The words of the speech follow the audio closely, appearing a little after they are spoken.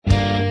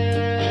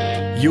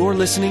You're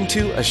listening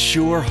to A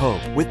Sure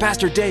Hope with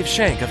Pastor Dave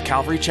Shank of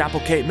Calvary Chapel,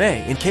 Cape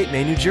May in Cape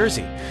May, New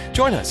Jersey.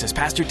 Join us as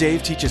Pastor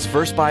Dave teaches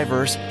verse by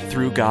verse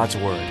through God's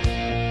Word.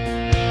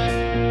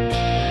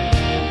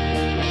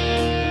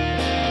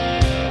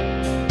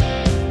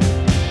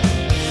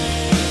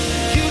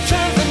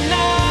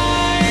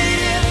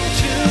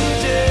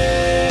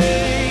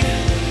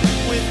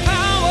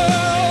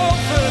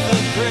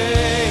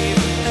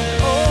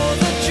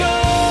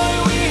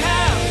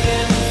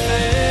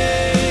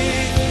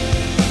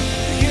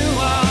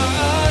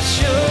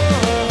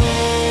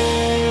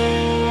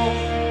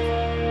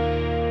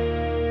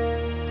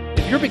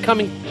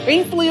 Becoming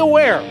painfully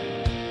aware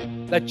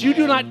that you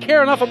do not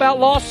care enough about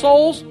lost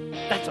souls,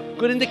 that's a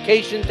good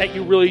indication that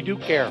you really do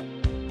care.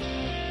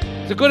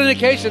 It's a good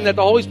indication that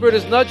the Holy Spirit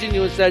is nudging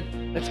you and said,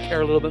 let's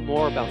care a little bit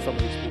more about some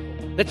of these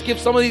people. Let's give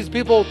some of these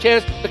people a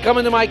chance to come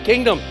into my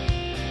kingdom.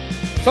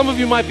 Some of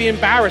you might be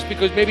embarrassed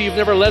because maybe you've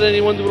never led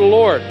anyone to the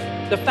Lord.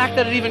 The fact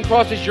that it even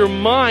crosses your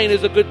mind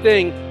is a good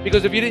thing,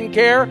 because if you didn't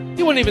care,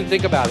 you wouldn't even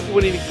think about it. You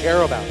wouldn't even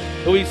care about it.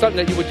 It would be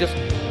something that you would just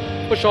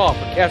push off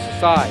or cast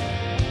aside.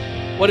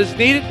 What is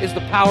needed is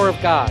the power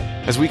of God.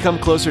 As we come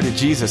closer to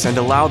Jesus and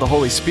allow the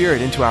Holy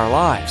Spirit into our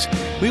lives,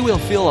 we will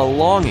feel a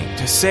longing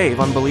to save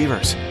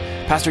unbelievers.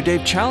 Pastor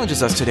Dave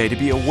challenges us today to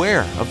be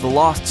aware of the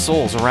lost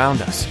souls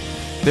around us.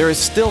 There is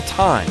still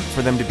time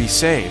for them to be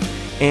saved,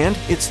 and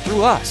it's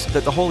through us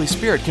that the Holy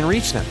Spirit can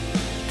reach them.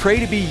 Pray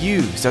to be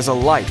used as a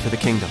light for the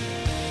kingdom.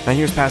 Now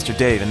here's Pastor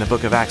Dave in the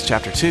book of Acts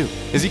chapter 2,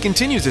 as he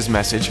continues his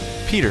message,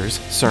 Peter's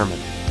Sermon.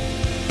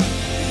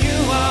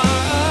 You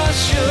are a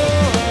sure.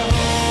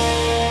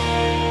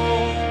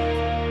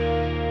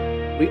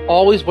 We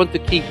always want to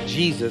keep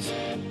Jesus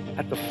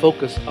at the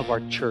focus of our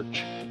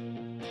church.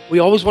 We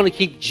always want to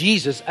keep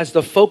Jesus as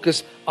the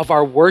focus of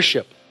our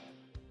worship.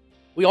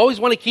 We always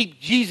want to keep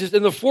Jesus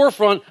in the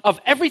forefront of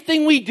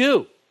everything we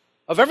do,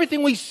 of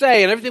everything we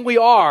say and everything we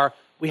are.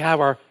 We have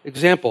our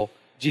example,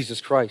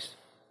 Jesus Christ.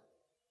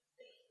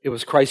 It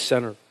was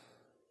Christ-centered.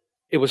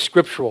 It was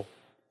scriptural.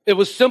 It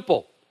was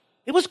simple.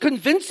 It was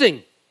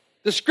convincing.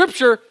 The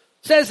scripture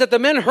says that the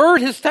men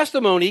heard his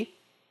testimony,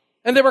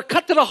 and they were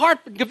cut to the heart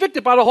and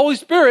convicted by the Holy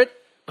Spirit,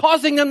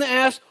 causing them to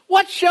ask,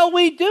 what shall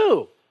we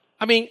do?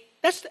 I mean,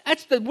 that's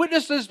the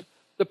witness's,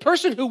 the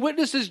person who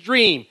witnesses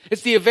dream.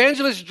 It's the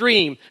evangelist's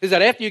dream, is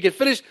that after you get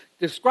finished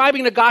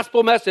describing the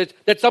gospel message,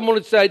 that someone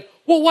would say,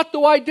 well, what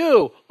do I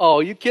do? Oh,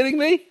 are you kidding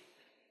me?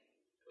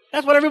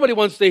 That's what everybody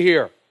wants to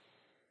hear.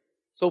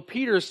 So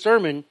Peter's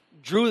sermon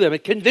drew them.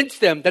 It convinced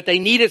them that they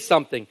needed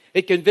something.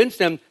 It convinced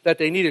them that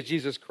they needed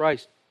Jesus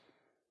Christ.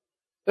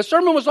 The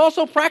sermon was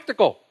also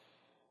practical.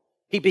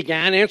 He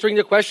began answering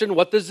the question,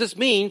 what does this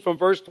mean, from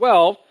verse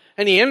 12,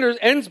 and he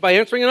ends by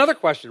answering another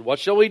question, what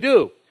shall we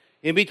do?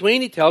 In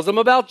between, he tells them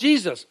about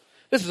Jesus.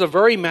 This is a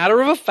very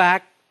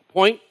matter-of-fact,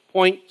 point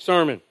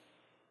sermon.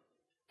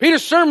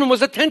 Peter's sermon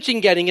was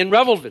attention-getting and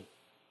relevant.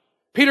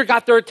 Peter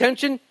got their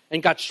attention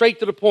and got straight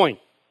to the point.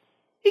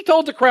 He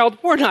told the crowd,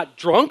 we're not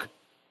drunk.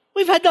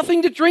 We've had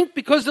nothing to drink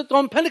because it's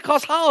on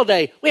Pentecost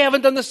holiday. We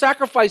haven't done the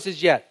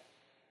sacrifices yet.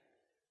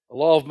 The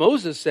law of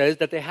Moses says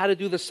that they had to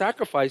do the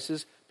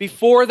sacrifices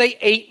before they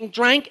ate and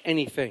drank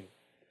anything.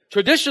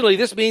 Traditionally,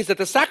 this means that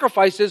the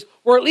sacrifices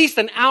were at least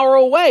an hour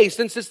away,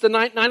 since it's the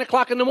 9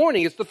 o'clock in the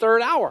morning. It's the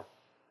third hour.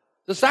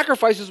 The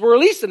sacrifices were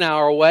at least an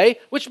hour away,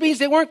 which means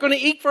they weren't going to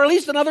eat for at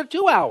least another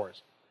 2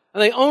 hours.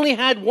 And they only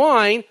had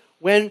wine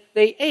when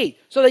they ate.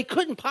 So they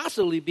couldn't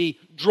possibly be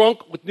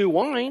drunk with new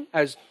wine,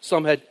 as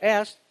some had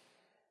asked.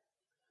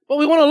 But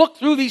we want to look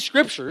through these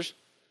scriptures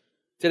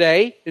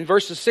today in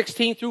verses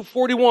 16 through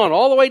 41,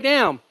 all the way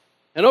down.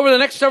 And over the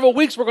next several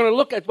weeks, we're going to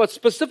look at what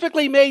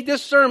specifically made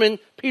this sermon,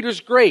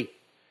 Peter's, great.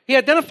 He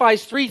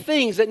identifies 3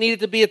 things that needed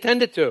to be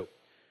attended to.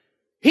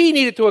 He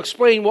needed to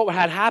explain what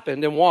had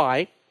happened and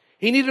why.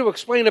 He needed to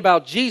explain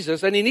about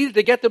Jesus, and he needed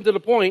to get them to the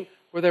point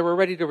where they were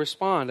ready to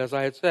respond, as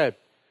I had said.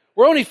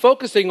 We're only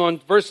focusing on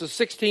verses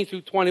 16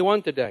 through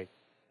 21 today.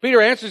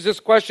 Peter answers this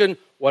question,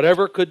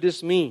 whatever could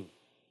this mean?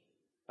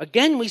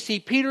 Again, we see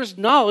Peter's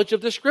knowledge of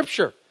the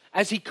scripture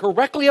as he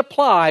correctly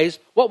applies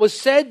what was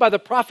said by the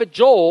prophet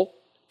Joel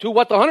to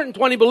what the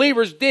 120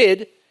 believers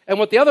did and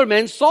what the other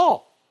men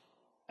saw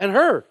and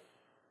heard.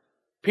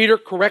 Peter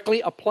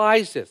correctly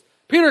applies this.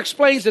 Peter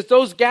explains that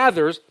those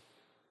gatherers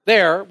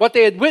there, what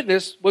they had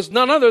witnessed was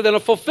none other than a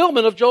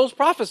fulfillment of Joel's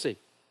prophecy.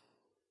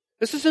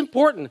 This is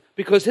important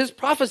because his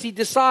prophecy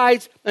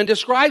decides and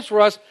describes for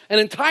us an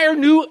entire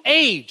new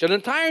age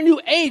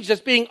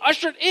that's being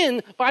ushered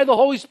in by the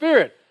Holy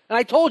Spirit. And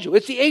I told you,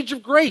 it's the age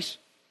of grace.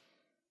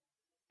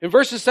 In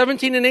verses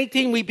 17 and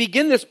 18, we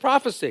begin this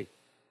prophecy.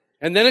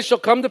 And then it shall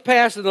come to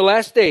pass in the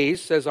last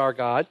days, says our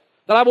God,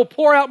 that I will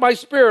pour out my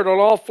spirit on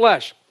all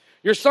flesh.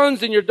 Your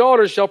sons and your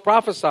daughters shall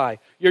prophesy.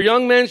 Your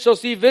young men shall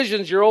see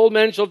visions. Your old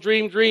men shall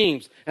dream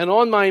dreams. And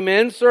on my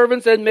men,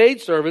 servants and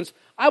maidservants,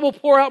 I will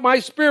pour out my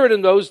spirit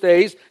in those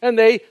days, and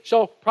they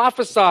shall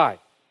prophesy. I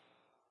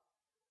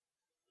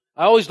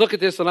always look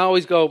at this and I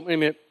always go, wait a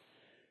minute.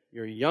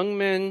 Your young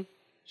men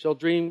shall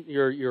dream,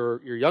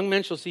 your young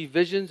men shall see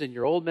visions, and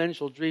your old men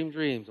shall dream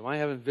dreams. Am I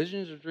having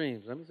visions or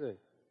dreams? Let me see.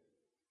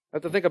 I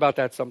have to think about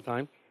that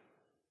sometime.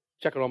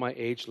 Checking on my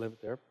age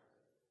limit there.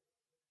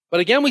 But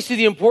again, we see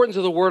the importance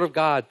of the Word of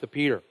God to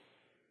Peter.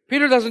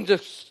 Peter doesn't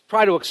just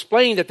try to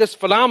explain that this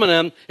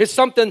phenomenon is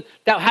something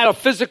that had a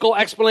physical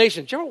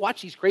explanation. Did you ever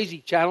watch these crazy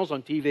channels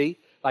on TV,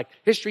 like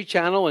History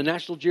Channel and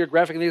National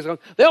Geographic and things?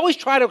 They always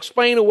try to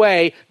explain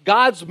away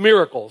God's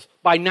miracles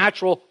by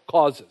natural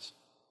causes.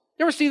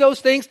 You ever see those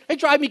things? They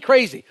drive me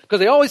crazy because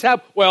they always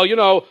have,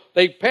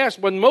 they passed,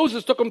 when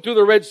Moses took them through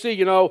the Red Sea,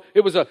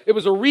 it was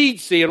a reed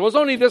sea and it was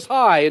only this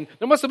high and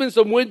there must have been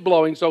some wind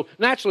blowing. So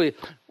naturally,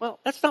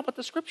 that's not what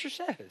the scripture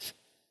says.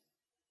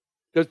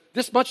 Does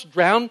this much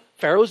drown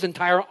Pharaoh's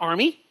entire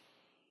army?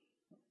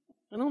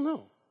 I don't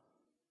know.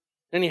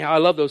 Anyhow, I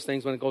love those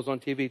things when it goes on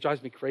TV. It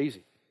drives me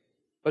crazy.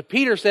 But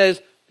Peter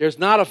says there's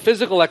not a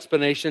physical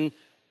explanation.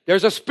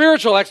 There's a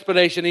spiritual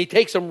explanation. He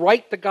takes them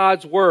right to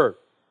God's Word.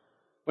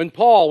 When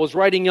Paul was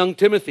writing young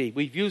Timothy,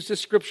 we've used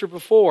this scripture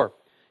before,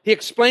 he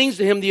explains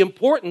to him the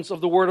importance of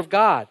the Word of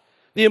God,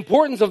 the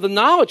importance of the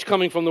knowledge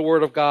coming from the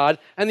Word of God,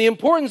 and the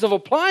importance of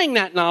applying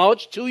that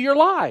knowledge to your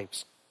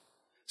lives.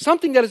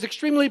 Something that is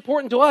extremely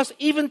important to us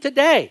even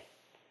today.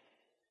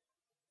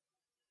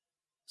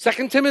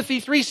 2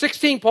 Timothy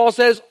 3:16, Paul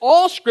says,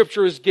 all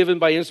scripture is given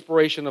by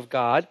inspiration of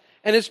God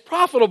and is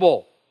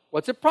profitable.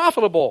 What's it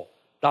profitable?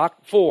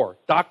 For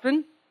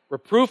doctrine,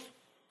 reproof,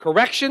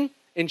 correction,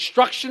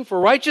 instruction for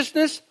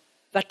righteousness,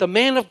 that the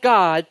man of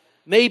God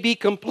may be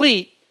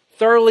complete,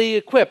 thoroughly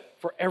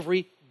equipped for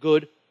every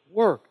good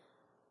work.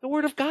 The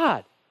Word of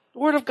God. The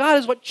Word of God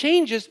is what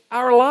changes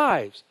our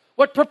lives,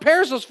 what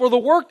prepares us for the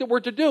work that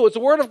we're to do. It's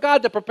the Word of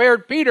God that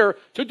prepared Peter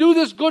to do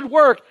this good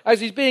work as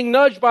he's being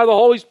nudged by the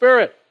Holy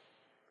Spirit.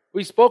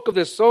 We spoke of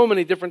this so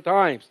many different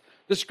times.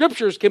 The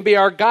Scriptures can be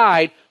our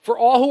guide for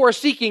all who are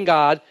seeking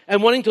God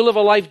and wanting to live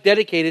a life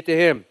dedicated to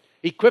Him,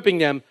 equipping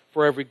them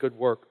for every good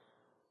work.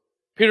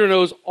 Peter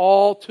knows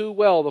all too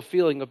well the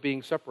feeling of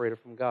being separated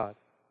from God.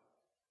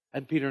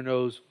 And Peter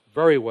knows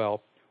very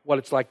well what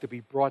it's like to be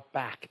brought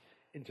back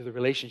into the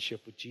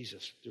relationship with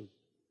Jesus,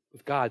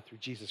 with God through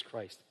Jesus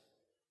Christ.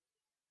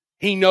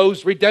 He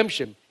knows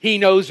redemption. He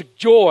knows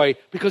joy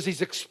because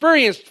he's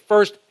experienced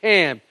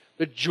firsthand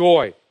the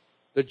joy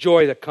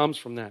that comes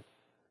from that.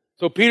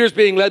 So Peter's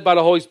being led by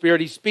the Holy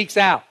Spirit. He speaks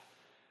out,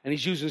 and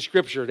he's using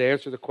Scripture to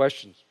answer the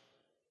questions.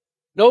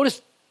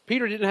 Notice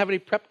Peter didn't have any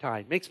prep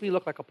time. Makes me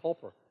look like a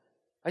pulper.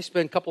 I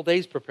spent a couple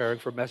days preparing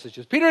for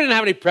messages. Peter didn't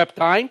have any prep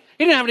time.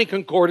 He didn't have any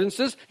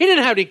concordances. He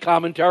didn't have any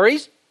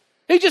commentaries.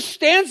 He just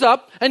stands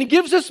up and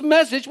gives this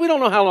message. We don't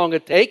know how long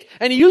it takes.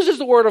 And he uses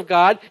the Word of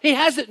God. He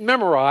has it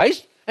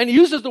memorized. And he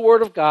uses the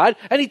Word of God.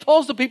 And he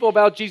tells the people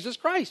about Jesus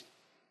Christ.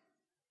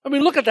 I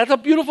mean, look at that. That's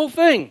a beautiful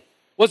thing.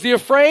 Was he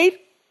afraid?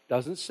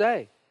 Doesn't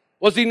say.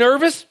 Was he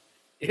nervous?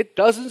 It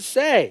doesn't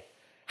say.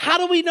 How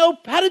do we know?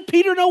 How did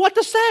Peter know what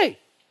to say?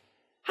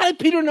 How did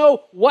Peter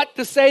know what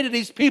to say to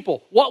these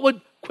people? What would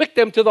quick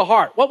them to the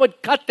heart? What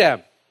would cut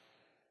them?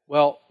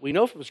 Well, we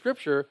know from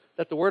Scripture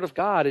that the Word of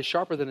God is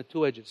sharper than a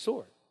two-edged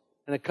sword,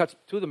 and it cuts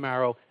to the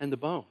marrow and the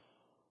bone.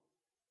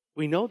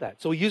 We know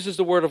that. So he uses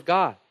the Word of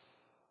God.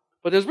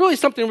 But there's really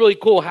something really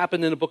cool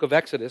happened in the book of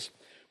Exodus.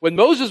 When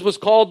Moses was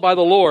called by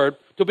the Lord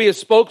to be a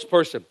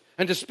spokesperson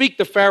and to speak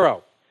to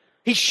Pharaoh,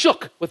 he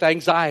shook with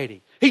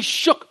anxiety. He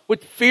shook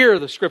with fear,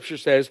 the Scripture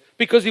says,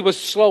 because he was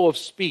slow of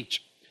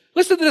speech.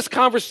 Listen to this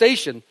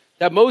conversation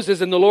that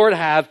Moses and the Lord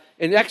have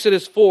in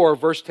Exodus 4,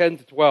 verse 10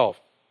 to 12.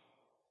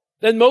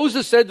 Then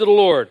Moses said to the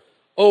Lord,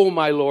 "O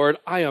my Lord,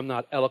 I am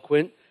not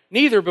eloquent,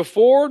 neither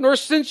before nor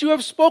since you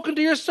have spoken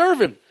to your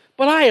servant,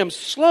 but I am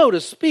slow to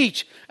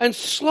speech and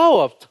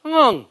slow of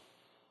tongue."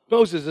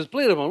 Moses is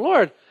pleading,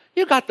 "Lord,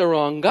 you got the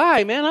wrong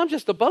guy, man. I'm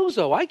just a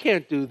bozo. I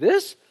can't do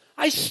this.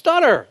 I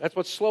stutter." That's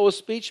what slow of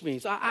speech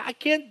means. I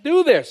can't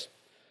do this.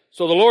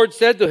 So the Lord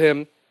said to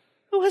him,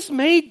 Who has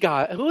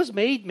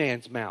made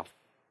man's mouth?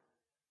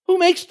 Who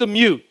makes the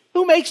mute?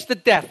 Who makes the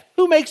deaf?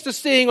 Who makes the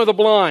seeing or the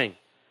blind?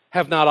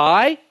 Have not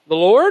I, the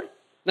Lord?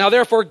 Now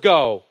therefore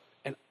go,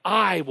 and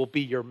I will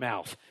be your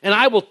mouth, and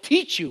I will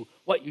teach you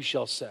what you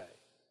shall say.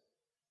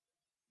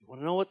 You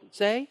want to know what to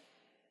say?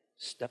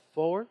 Step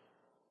forward,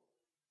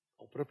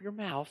 open up your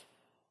mouth,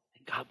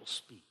 and God will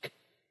speak.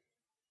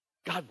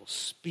 God will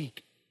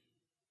speak.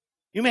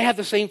 You may have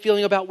the same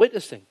feeling about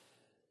witnessing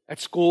at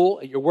school,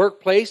 at your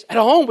workplace, at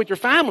home with your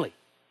family.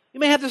 You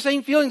may have the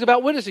same feelings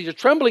about witnessing. You're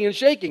trembling and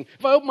shaking.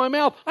 If I open my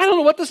mouth, I don't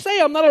know what to say.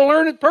 I'm not a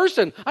learned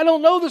person. I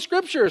don't know the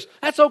Scriptures.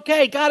 That's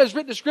okay. God has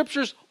written the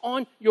Scriptures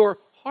on your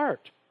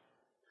heart.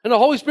 And the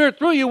Holy Spirit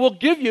through you will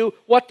give you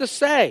what to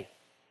say.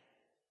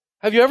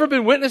 Have you ever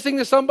been witnessing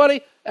to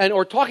somebody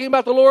or talking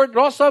about the Lord, and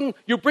all of a sudden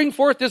you bring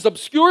forth this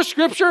obscure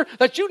Scripture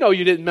that you know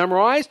you didn't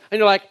memorize, and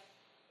you're like,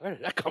 where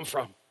did that come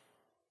from?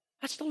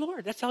 That's the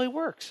Lord. That's how He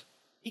works.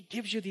 He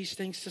gives you these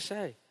things to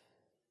say.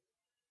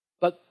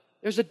 But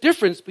there's a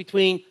difference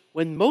between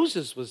when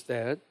Moses was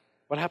dead,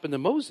 what happened to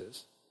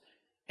Moses,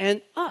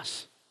 and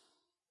us.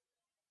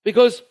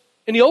 Because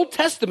in the Old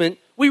Testament,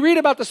 we read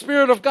about the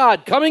Spirit of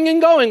God coming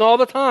and going all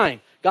the time.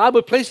 God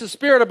would place His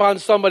Spirit upon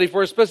somebody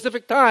for a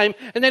specific time,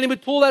 and then He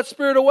would pull that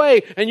Spirit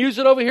away and use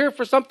it over here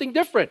for something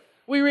different.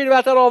 We read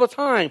about that all the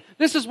time.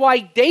 This is why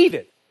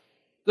David,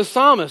 the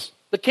psalmist,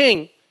 the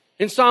king,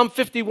 in Psalm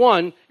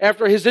 51,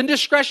 after his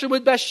indiscretion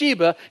with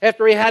Bathsheba,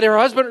 after he had her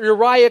husband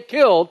Uriah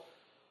killed,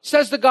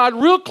 says to God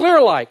real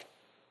clear like,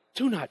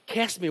 do not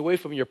cast me away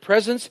from your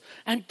presence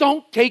and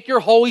don't take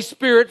your Holy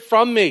Spirit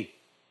from me.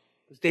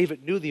 Because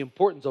David knew the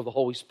importance of the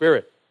Holy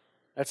Spirit.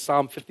 That's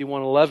Psalm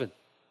 51:11.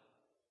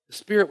 The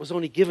Spirit was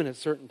only given at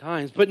certain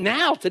times. But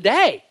now,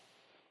 today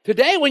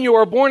when you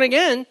are born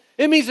again,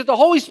 it means that the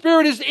Holy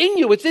Spirit is in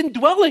you. It's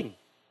indwelling.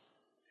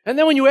 And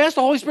then when you ask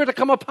the Holy Spirit to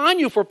come upon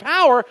you for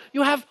power,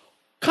 you have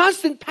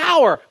constant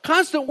power,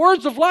 constant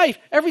words of life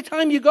every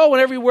time you go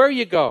and everywhere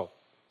you go.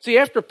 See,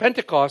 after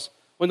Pentecost,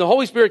 when the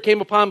Holy Spirit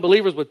came upon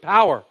believers with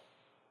power,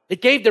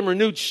 it gave them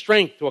renewed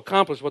strength to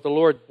accomplish what the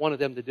Lord wanted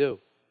them to do.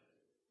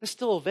 It's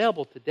still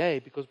available today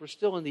because we're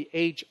still in the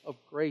age of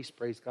grace,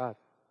 praise God.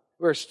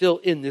 We're still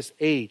in this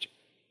age.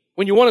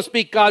 When you want to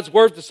speak God's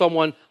word to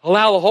someone,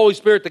 allow the Holy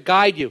Spirit to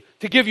guide you,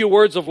 to give you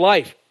words of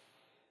life.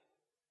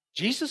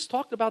 Jesus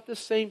talked about this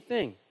same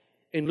thing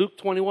in Luke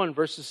 21,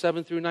 verses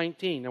 7 through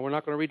 19. Now, we're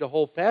not going to read the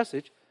whole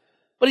passage,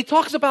 but he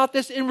talks about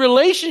this in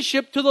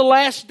relationship to the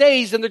last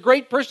days and the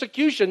great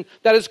persecution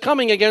that is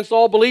coming against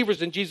all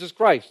believers in Jesus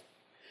Christ.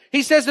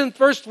 He says in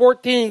verse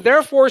 14,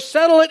 therefore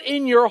settle it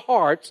in your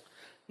hearts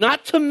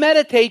not to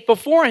meditate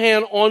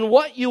beforehand on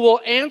what you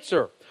will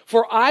answer,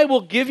 for I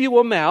will give you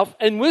a mouth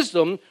and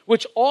wisdom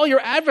which all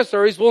your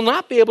adversaries will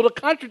not be able to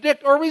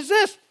contradict or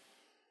resist.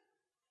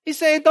 He's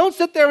saying, don't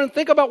sit there and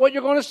think about what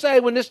you're going to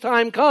say when this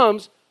time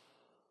comes.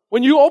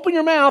 When you open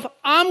your mouth,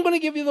 I'm going to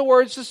give you the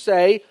words to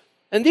say,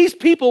 and these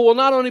people will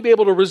not only be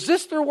able to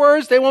resist their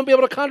words, they won't be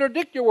able to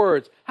contradict your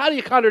words. How do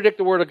you contradict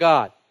the Word of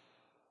God?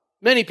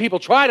 Many people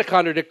try to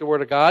contradict the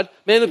Word of God.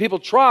 Many people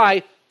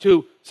try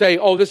to say,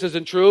 oh, this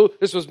isn't true.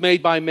 This was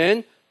made by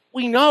men.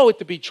 We know it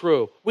to be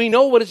true. We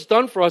know what it's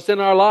done for us in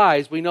our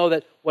lives. We know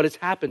that what has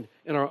happened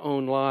in our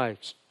own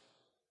lives.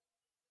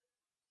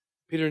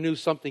 Peter knew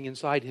something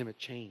inside him had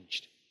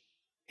changed.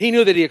 He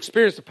knew that he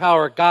experienced the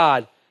power of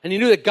God, and he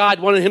knew that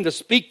God wanted him to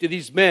speak to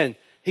these men.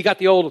 He got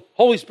the old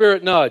Holy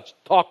Spirit nudge.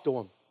 Talk to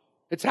them.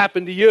 It's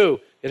happened to you.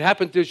 It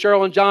happened to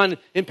Cheryl and John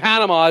in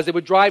Panama as they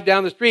would drive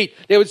down the street.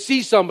 They would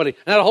see somebody,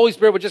 and the Holy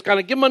Spirit would just kind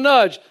of give them a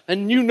nudge,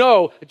 and you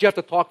know that you have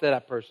to talk to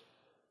that person.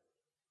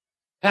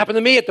 It happened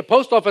to me at the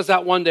post office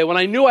that one day when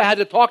I knew I had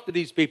to talk to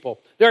these people.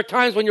 There are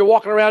times when you're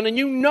walking around and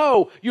you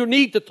know you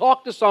need to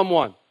talk to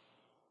someone.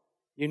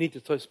 You need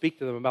to speak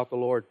to them about the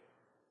Lord.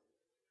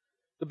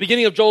 The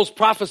beginning of Joel's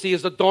prophecy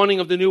is the dawning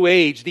of the new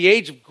age, the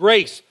age of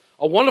grace,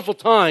 a wonderful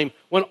time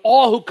when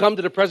all who come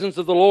to the presence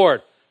of the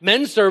Lord,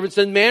 men servants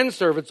and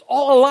manservants,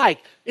 all alike,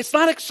 it's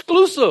not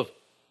exclusive.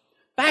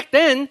 Back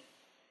then,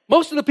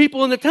 most of the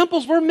people in the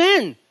temples were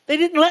men. They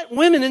didn't let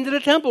women into the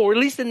temple, or at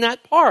least in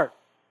that part.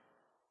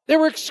 They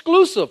were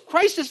exclusive.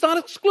 Christ is not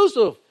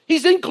exclusive.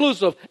 He's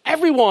inclusive.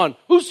 Everyone,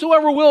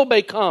 whosoever will,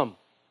 may come.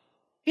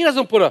 He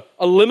doesn't put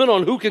a limit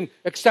on who can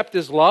accept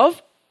his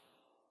love.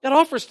 That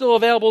offer is still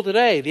available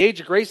today. The age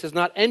of grace has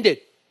not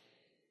ended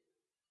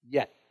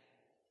yet.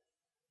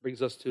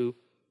 Brings us to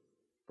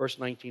verse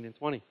 19 and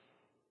 20.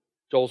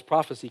 Joel's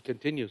prophecy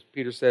continues.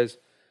 Peter says,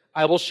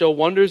 I will show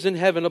wonders in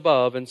heaven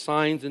above and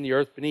signs in the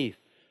earth beneath,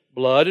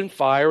 blood and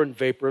fire and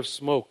vapor of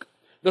smoke.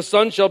 The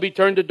sun shall be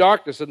turned to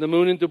darkness and the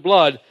moon into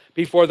blood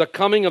before the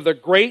coming of the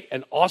great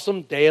and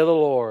awesome day of the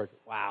Lord.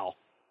 Wow.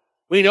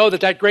 We know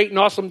that great and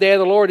awesome day of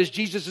the Lord is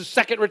Jesus'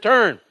 second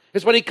return.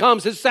 It's when he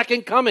comes, his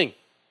second coming.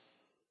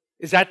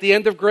 Is that the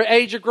end of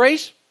age of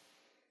grace?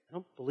 I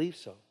don't believe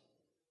so.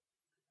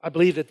 I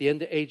believe that the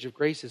end of age of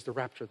grace is the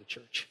rapture of the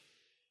church.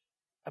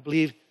 I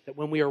believe that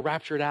when we are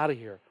raptured out of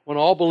here, when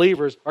all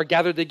believers are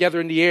gathered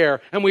together in the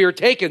air and we are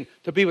taken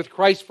to be with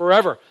Christ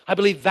forever, I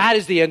believe that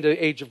is the end of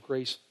age of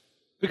grace.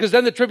 Because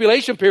then the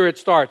tribulation period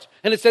starts.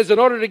 And it says in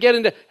order to get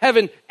into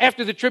heaven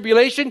after the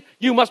tribulation,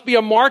 you must be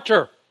a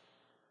martyr.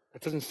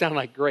 That doesn't sound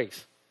like grace.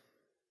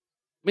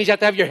 It means you have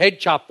to have your head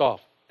chopped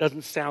off.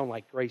 Doesn't sound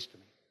like grace to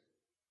me.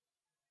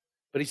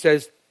 But he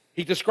says,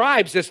 he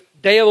describes this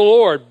day of the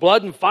Lord,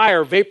 blood and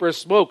fire, vapor of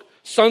smoke.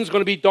 Sun's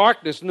going to be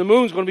darkness and the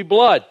moon's going to be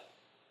blood.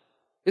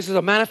 This is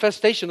a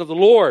manifestation of the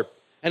Lord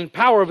and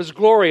power of his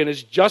glory and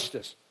his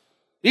justice.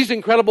 These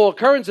incredible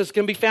occurrences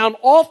can be found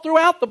all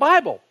throughout the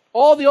Bible.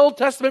 All the Old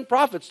Testament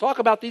prophets talk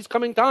about these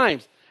coming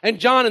times. And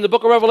John in the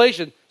book of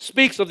Revelation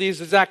speaks of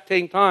these exact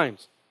same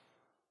times.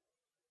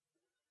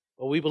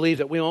 But we believe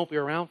that we won't be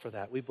around for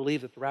that. We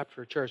believe that the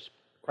rapture of the church,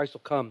 Christ will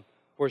come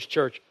for his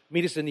church,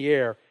 meet us in the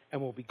air,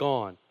 and we'll be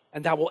gone.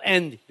 And that will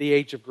end the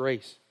age of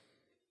grace.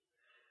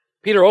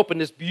 Peter opened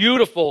this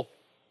beautiful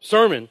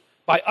sermon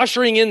by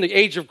ushering in the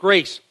age of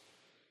grace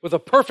with a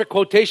perfect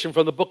quotation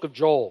from the book of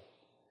Joel.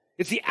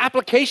 It's the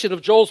application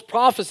of Joel's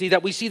prophecy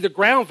that we see the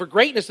ground for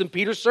greatness in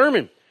Peter's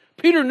sermon.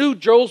 Peter knew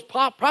Joel's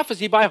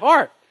prophecy by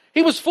heart.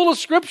 He was full of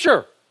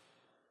Scripture.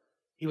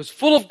 He was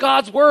full of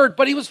God's Word,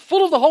 but he was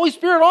full of the Holy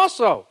Spirit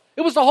also.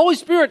 It was the Holy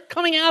Spirit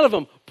coming out of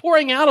him,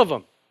 pouring out of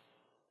him.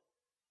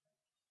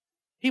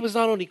 He was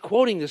not only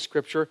quoting the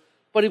Scripture,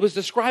 but he was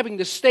describing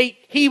the state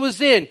he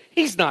was in.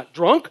 He's not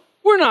drunk.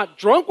 We're not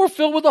drunk. We're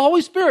filled with the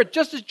Holy Spirit,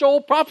 just as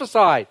Joel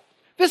prophesied.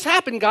 This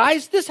happened,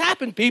 guys. This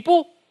happened,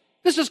 people.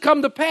 This has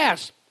come to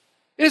pass.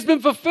 It has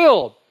been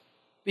fulfilled.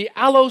 The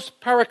allos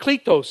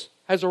parakletos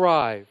has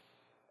arrived.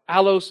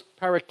 Allos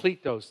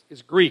parakletos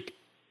is Greek.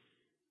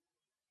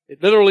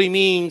 It literally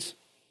means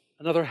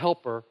another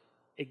helper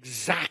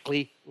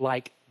exactly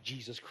like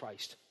Jesus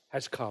Christ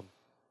has come.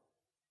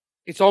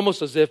 It's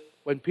almost as if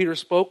when Peter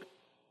spoke,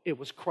 it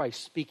was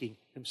Christ speaking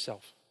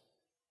himself.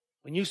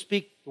 When you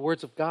speak the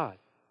words of God,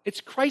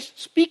 it's Christ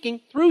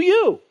speaking through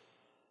you.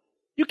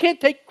 You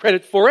can't take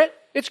credit for it.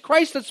 It's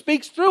Christ that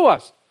speaks through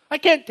us. I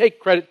can't take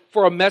credit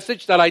for a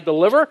message that I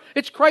deliver.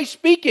 It's Christ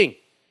speaking.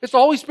 It's the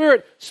Holy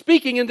Spirit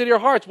speaking into your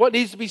hearts what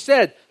needs to be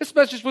said. This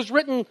message was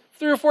written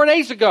 3 or 4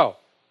 days ago.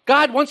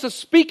 God wants to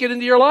speak it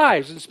into your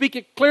lives and speak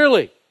it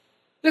clearly.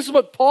 This is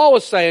what Paul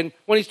was saying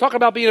when he's talking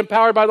about being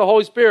empowered by the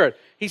Holy Spirit.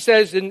 He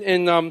says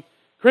in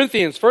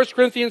Corinthians, 1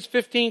 Corinthians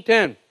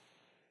 15:10,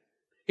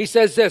 he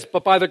says this,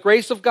 "But by the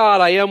grace of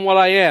God I am what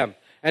I am,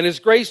 and his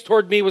grace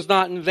toward me was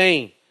not in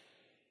vain.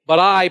 But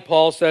I,"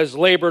 Paul says,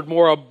 "labored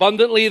more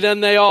abundantly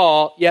than they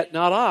all, yet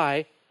not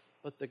I,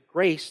 but the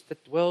grace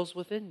that dwells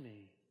within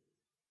me."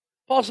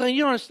 Paul's saying,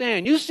 you don't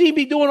understand. You see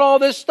me doing all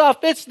this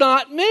stuff. It's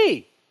not me.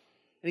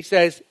 And he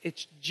says,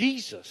 it's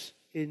Jesus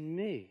in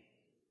me.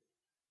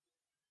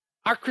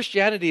 Our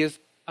Christianity is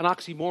an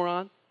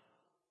oxymoron.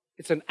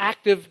 It's an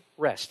active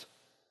rest.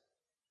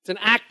 It's an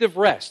active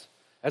rest.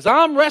 As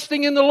I'm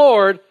resting in the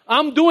Lord,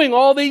 I'm doing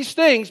all these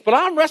things, but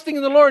I'm resting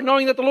in the Lord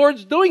knowing that the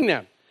Lord's doing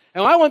them.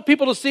 And I want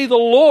people to see the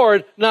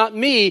Lord, not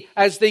me,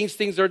 as these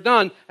things are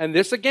done. And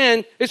this,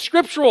 again, is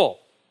scriptural.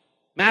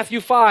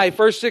 Matthew 5,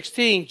 verse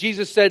 16,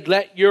 Jesus said,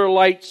 "Let your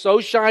light so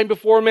shine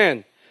before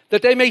men,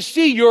 that they may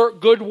see your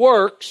good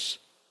works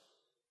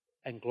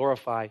and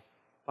glorify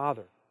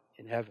Father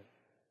in heaven."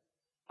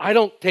 I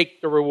don't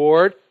take the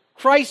reward.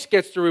 Christ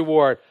gets the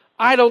reward.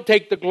 I don't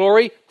take the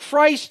glory.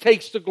 Christ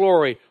takes the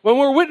glory. When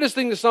we're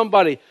witnessing to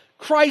somebody,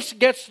 Christ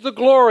gets the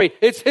glory.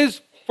 It's His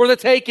for the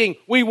taking.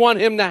 We want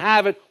Him to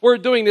have it. We're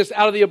doing this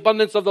out of the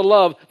abundance of the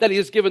love that He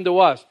has given to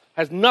us. It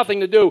has nothing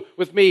to do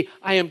with me.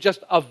 I am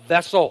just a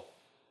vessel.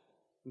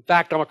 In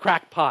fact, I'm a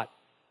crackpot.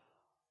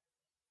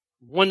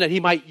 One that He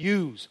might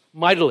use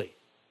mightily.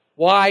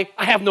 Why?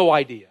 I have no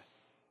idea.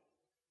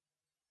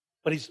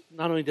 But He's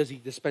not only does He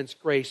dispense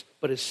grace,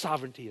 but His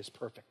sovereignty is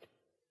perfect.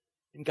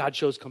 And God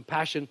shows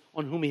compassion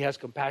on whom He has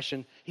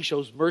compassion. He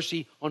shows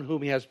mercy on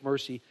whom He has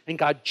mercy. And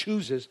God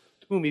chooses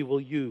whom He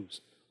will use.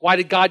 Why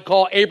did God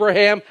call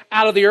Abraham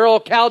out of the Ur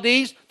of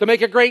Chaldees to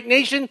make a great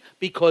nation?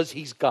 Because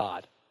He's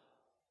God.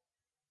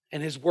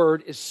 And His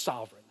word is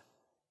sovereign.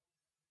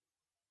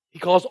 He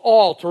calls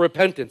all to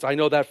repentance. I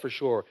know that for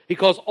sure. He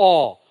calls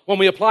all. When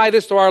we apply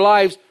this to our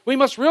lives, we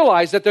must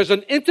realize that there's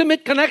an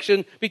intimate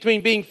connection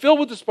between being filled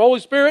with the Holy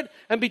Spirit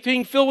and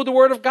being filled with the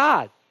Word of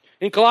God.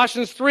 In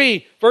Colossians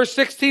 3, verse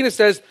 16, it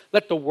says,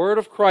 "Let the word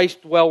of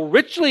Christ dwell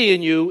richly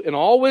in you in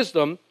all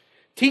wisdom,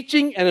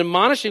 teaching and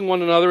admonishing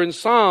one another in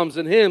psalms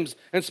and hymns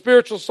and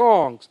spiritual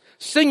songs,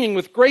 singing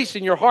with grace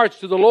in your hearts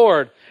to the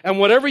Lord. And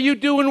whatever you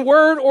do in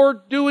word or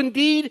do in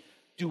deed,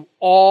 do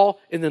all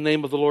in the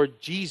name of the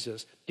Lord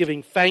Jesus,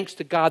 giving thanks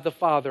to God the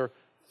Father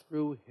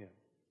through Him."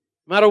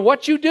 No matter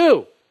what you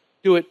do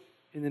it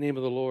in the name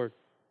of the Lord.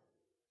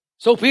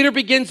 So Peter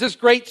begins this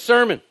great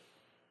sermon.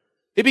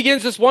 He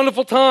begins this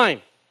wonderful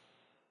time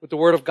with the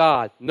Word of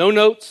God. No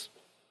notes.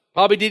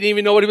 Probably didn't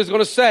even know what he was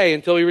going to say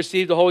until he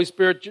received the Holy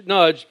Spirit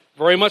nudge.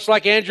 Very much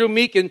like Andrew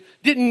Meekin.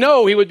 Didn't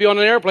know he would be on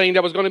an airplane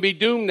that was going to be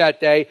doomed that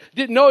day.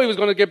 Didn't know he was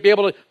going to be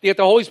able to get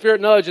the Holy Spirit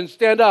nudge and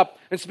stand up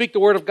and speak the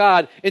Word of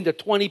God into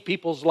 20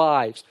 people's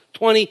lives.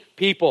 20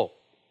 people.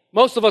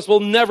 Most of us will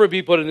never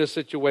be put in this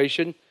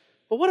situation.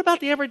 But what about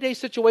the everyday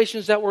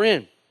situations that we're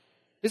in?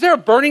 Is there a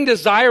burning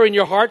desire in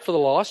your heart for the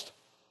lost?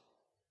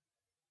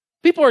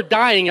 People are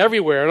dying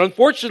everywhere, and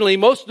unfortunately,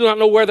 most do not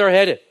know where they're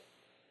headed.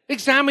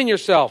 Examine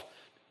yourself.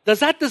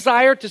 Does that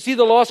desire to see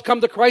the lost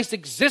come to Christ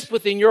exist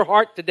within your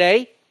heart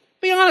today?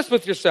 Be honest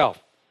with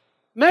yourself.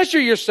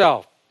 Measure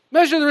yourself.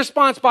 Measure the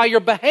response by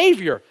your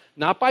behavior,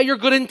 not by your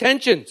good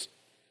intentions.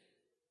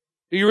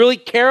 Do you really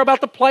care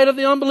about the plight of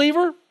the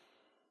unbeliever?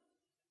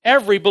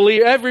 Every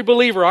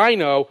believer I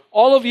know,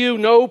 all of you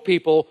know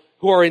people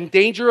who are in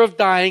danger of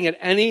dying at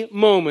any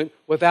moment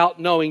without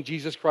knowing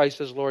Jesus Christ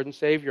as Lord and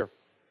Savior.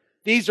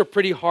 These are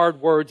pretty hard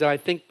words, and I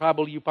think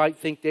probably you might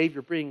think, Dave,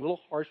 you're being a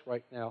little harsh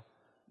right now.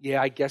 Yeah,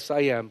 I guess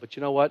I am. But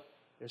you know what?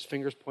 There's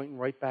fingers pointing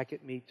right back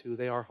at me, too.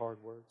 They are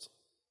hard words.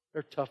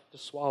 They're tough to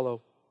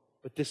swallow.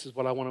 But this is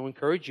what I want to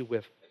encourage you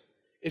with.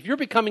 If you're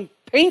becoming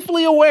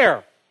painfully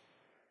aware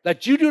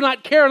that you do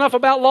not care enough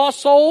about lost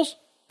souls,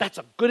 that's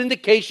a good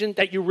indication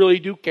that you really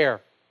do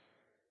care.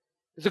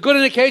 It's a good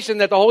indication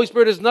that the Holy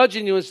Spirit is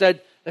nudging you and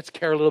said, let's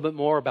care a little bit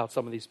more about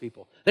some of these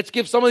people. Let's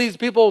give some of these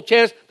people a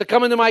chance to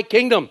come into my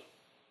kingdom.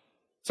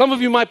 Some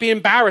of you might be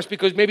embarrassed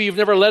because maybe you've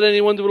never led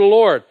anyone to the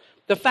Lord.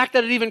 The fact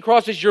that it even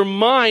crosses your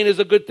mind is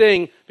a good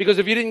thing, because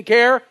if you didn't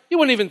care, you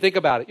wouldn't even think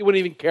about it. You wouldn't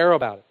even care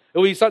about it. It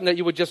would be something that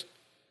you would just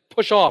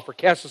push off or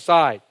cast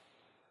aside.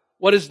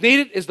 What is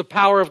needed is the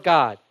power of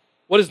God.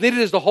 What is needed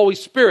is the Holy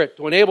Spirit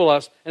to enable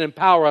us and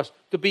empower us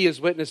to be His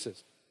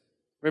witnesses.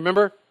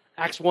 Remember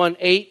Acts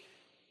 1:8,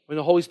 when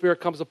the Holy Spirit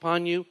comes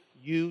upon you,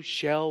 you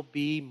shall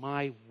be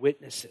my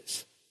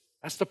witnesses.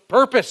 That's the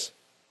purpose.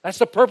 That's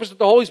the purpose that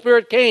the Holy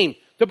Spirit came,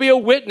 to be a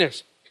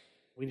witness.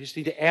 We just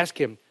need to ask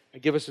Him and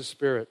give us His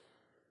Spirit.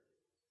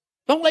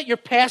 Don't let your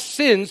past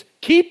sins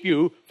keep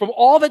you from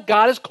all that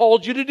God has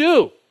called you to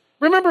do.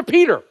 Remember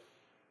Peter.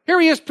 Here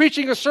he is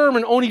preaching a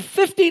sermon only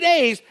 50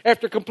 days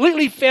after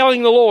completely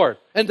failing the Lord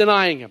and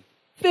denying Him.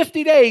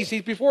 50 days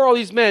he's before all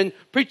these men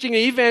preaching an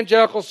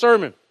evangelical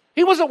sermon.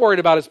 He wasn't worried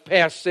about his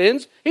past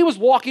sins. He was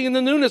walking in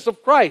the newness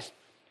of Christ.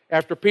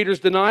 After Peter's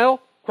denial,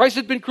 Christ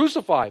had been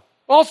crucified.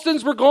 All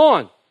sins were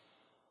gone.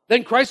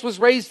 Then Christ was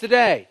raised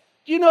today.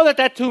 Do you know that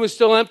that tomb is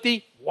still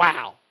empty?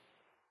 Wow.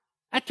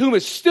 That tomb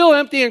is still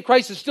empty and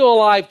Christ is still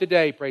alive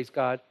today, praise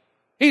God.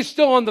 He's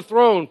still on the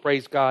throne,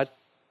 praise God.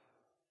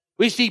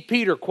 We see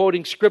Peter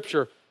quoting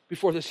Scripture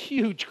before this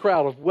huge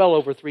crowd of well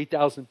over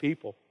 3,000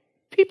 people.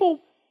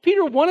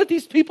 Peter wanted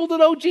these people to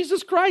know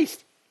Jesus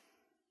Christ.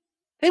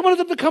 They wanted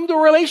them to come to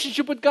a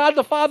relationship with God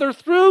the Father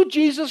through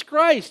Jesus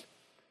Christ.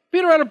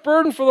 Peter had a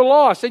burden for the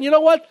lost. And you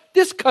know what?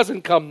 This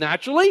doesn't come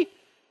naturally.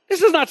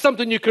 This is not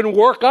something you can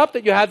work up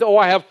that you have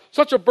I have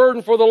such a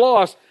burden for the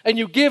lost. And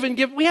you give and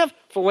give. We have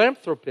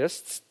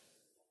philanthropists,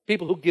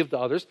 people who give to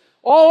others,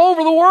 all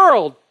over the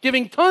world,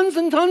 giving tons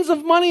and tons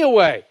of money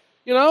away.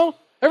 You know?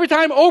 Every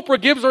time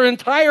Oprah gives her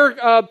entire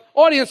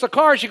audience a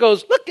car, she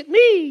goes, look at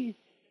me.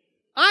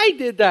 I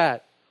did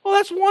that. Oh,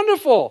 that's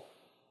wonderful.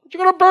 But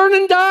you're going to burn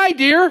and die,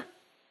 dear.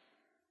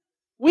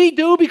 We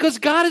do because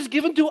God has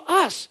given to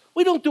us.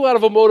 We don't do out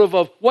of a motive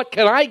of what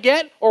can I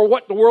get or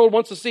what the world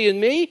wants to see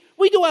in me.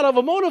 We do out of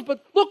a motive,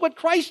 but look what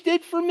Christ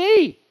did for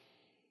me.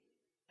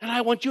 And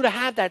I want you to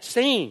have that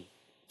same.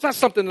 It's not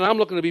something that I'm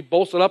looking to be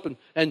bolstered up and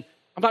I'm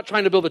not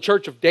trying to build a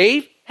church of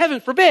Dave.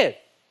 Heaven forbid.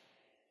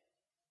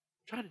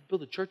 I'm trying to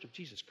build a church of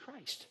Jesus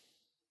Christ.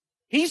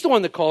 He's the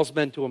one that calls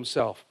men to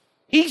Himself.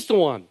 He's the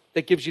one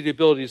that gives you the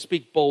ability to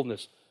speak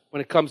boldness when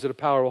it comes to the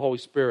power of the Holy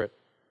Spirit.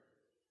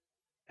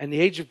 And the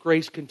age of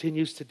grace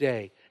continues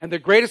today. And the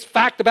greatest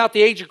fact about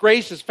the age of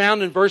grace is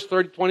found in verse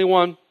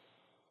 21.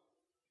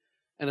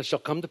 And it shall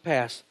come to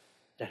pass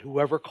that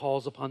whoever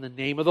calls upon the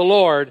name of the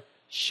Lord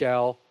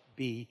shall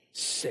be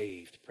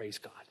saved. Praise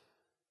God.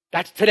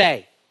 That's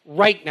today,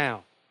 right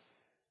now.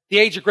 The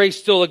age of grace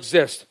still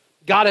exists.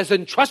 God has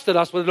entrusted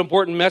us with an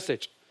important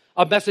message.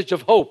 A message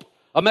of hope,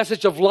 a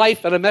message of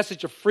life, and a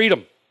message of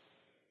freedom.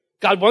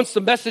 God wants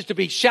the message to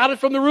be shouted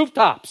from the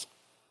rooftops.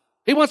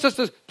 He wants us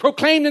to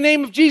proclaim the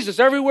name of Jesus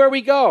everywhere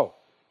we go.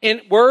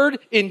 In word,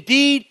 in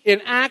deed, in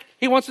act,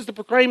 He wants us to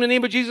proclaim the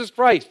name of Jesus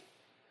Christ.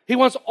 He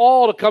wants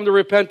all to come to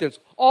repentance.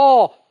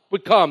 All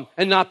would come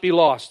and not be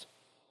lost.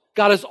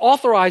 God has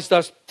authorized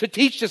us to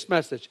teach this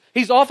message.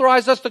 He's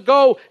authorized us to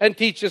go and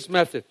teach this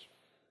message.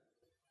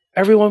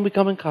 Everyone we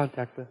come in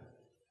contact with,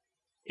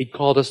 He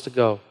called us to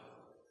go.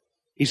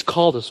 He's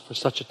called us for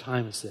such a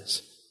time as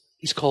this.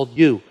 He's called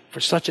you for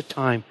such a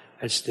time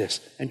as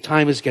this. And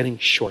time is getting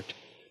short.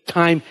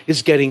 Time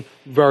is getting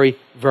very,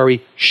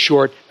 very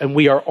short, and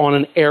we are on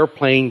an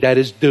airplane that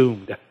is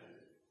doomed.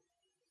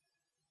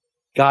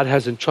 God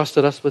has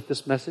entrusted us with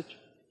this message.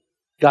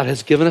 God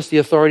has given us the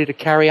authority to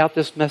carry out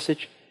this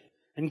message.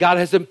 And God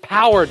has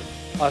empowered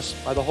us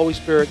by the Holy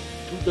Spirit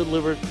to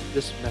deliver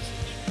this message.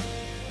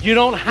 You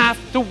don't have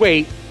to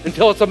wait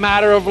until it's a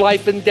matter of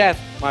life and death,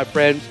 my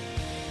friends,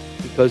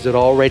 because it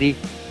already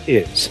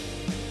is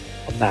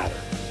a matter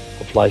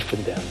of life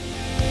and death.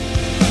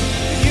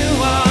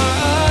 You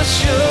are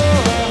assured.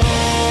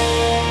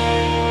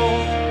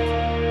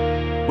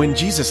 When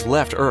Jesus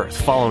left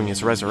earth following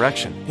His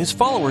resurrection, His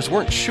followers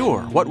weren't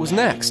sure what was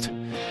next.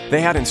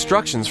 They had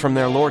instructions from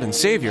their Lord and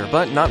Savior,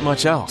 but not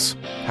much else.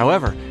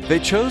 However, they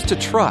chose to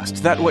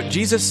trust that what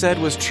Jesus said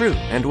was true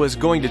and was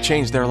going to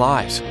change their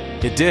lives.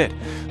 It did.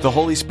 The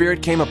Holy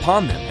Spirit came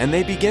upon them, and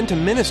they began to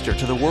minister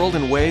to the world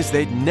in ways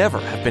they'd never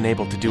have been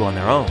able to do on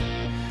their own.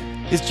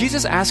 Is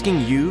Jesus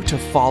asking you to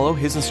follow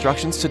His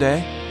instructions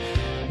today?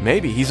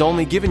 Maybe He's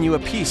only given you a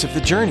piece of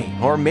the journey,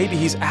 or maybe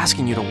He's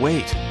asking you to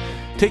wait.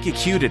 Take a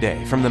cue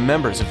today from the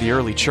members of the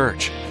early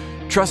church.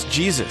 Trust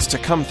Jesus to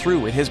come through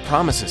with His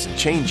promises and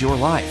change your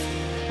life.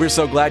 We're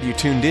so glad you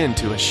tuned in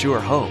to A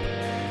Sure Hope.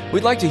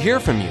 We'd like to hear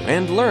from you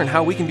and learn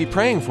how we can be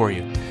praying for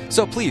you.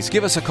 So please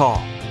give us a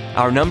call.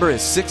 Our number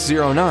is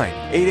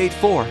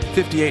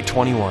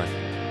 609-884-5821.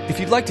 If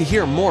you'd like to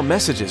hear more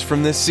messages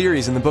from this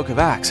series in the book of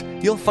Acts,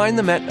 you'll find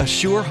them at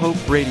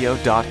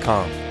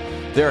ASureHopeRadio.com.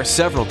 There are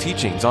several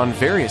teachings on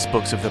various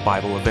books of the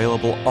Bible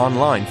available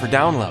online for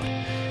download,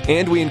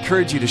 and we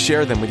encourage you to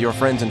share them with your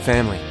friends and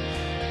family.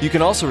 You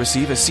can also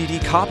receive a CD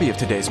copy of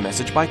today's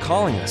message by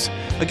calling us.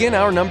 Again,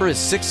 our number is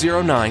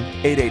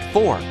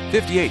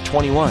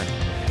 609-884-5821.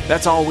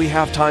 That's all we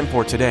have time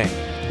for today.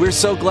 We're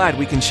so glad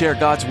we can share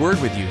God's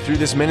Word with you through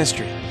this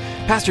ministry.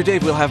 Pastor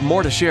Dave will have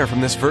more to share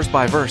from this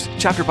verse-by-verse,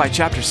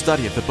 chapter-by-chapter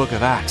study of the book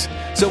of Acts.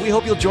 So we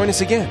hope you'll join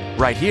us again,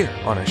 right here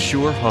on A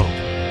Sure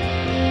Hope.